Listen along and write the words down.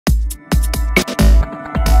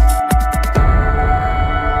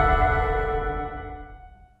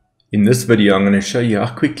In this video, I'm going to show you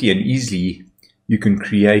how quickly and easily you can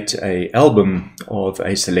create an album of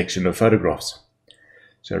a selection of photographs.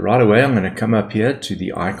 So right away, I'm going to come up here to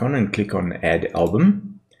the icon and click on Add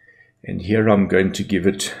Album. And here I'm going to give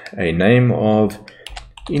it a name of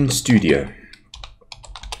In Studio.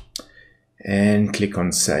 And click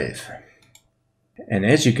on Save. And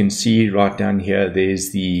as you can see right down here,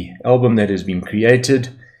 there's the album that has been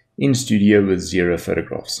created in Studio with 0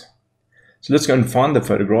 photographs. So let's go and find the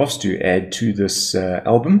photographs to add to this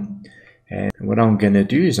album. And what I'm going to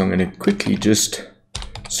do is I'm going to quickly just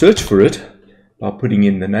search for it by putting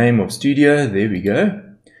in the name of Studio. There we go.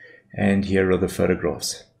 And here are the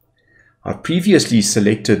photographs. I've previously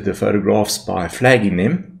selected the photographs by flagging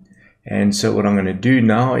them. And so what I'm going to do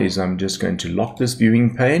now is I'm just going to lock this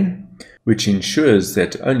viewing pane, which ensures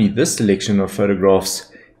that only this selection of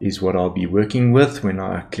photographs is what I'll be working with when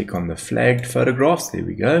I click on the flagged photographs. There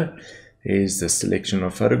we go. There's the selection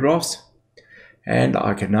of photographs. And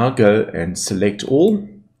I can now go and select all,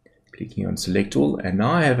 clicking on select all, and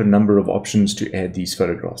now I have a number of options to add these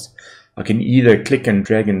photographs. I can either click and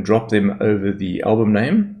drag and drop them over the album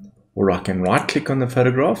name, or I can right click on the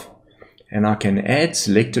photograph and I can add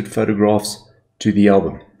selected photographs to the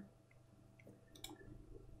album.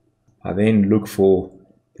 I then look for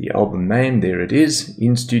the album name, there it is,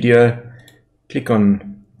 In Studio, click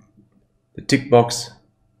on the tick box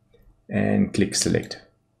and click select.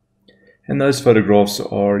 And those photographs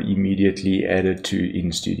are immediately added to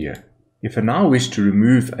In Studio. If I now wish to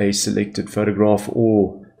remove a selected photograph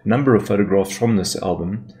or number of photographs from this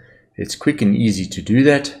album, it's quick and easy to do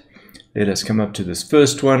that. Let us come up to this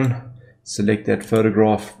first one, select that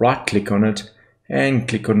photograph, right click on it and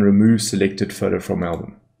click on Remove Selected Photo from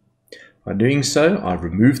Album. By doing so, I've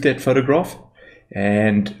removed that photograph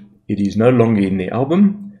and it is no longer in the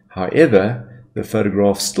album. However, the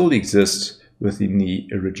photograph still exists within the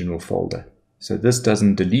original folder. So this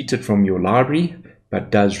doesn't delete it from your library, but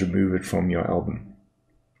does remove it from your album.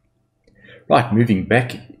 Right, moving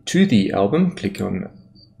back to the album, click on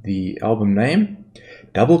the album name,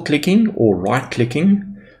 double clicking or right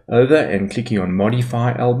clicking over and clicking on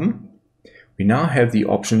Modify Album. We now have the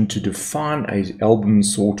option to define an album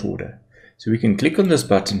sort order. So we can click on this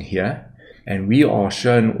button here and we are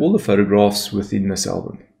shown all the photographs within this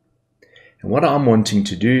album. And what I'm wanting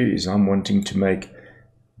to do is I'm wanting to make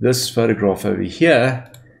this photograph over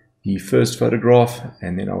here the first photograph,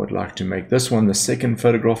 and then I would like to make this one the second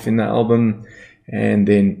photograph in the album, and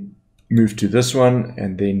then move to this one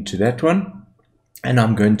and then to that one. And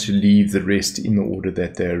I'm going to leave the rest in the order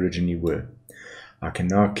that they originally were. I can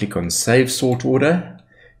now click on Save Sort Order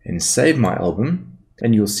and save my album,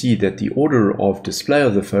 and you'll see that the order of display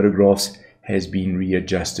of the photographs has been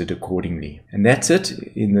readjusted accordingly. And that's it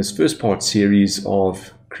in this first part series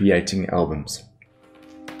of creating albums.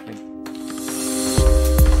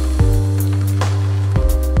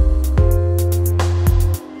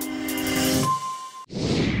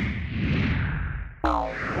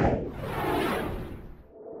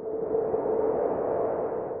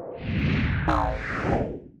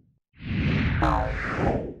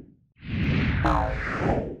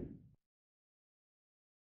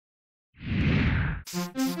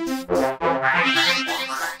 Thank you.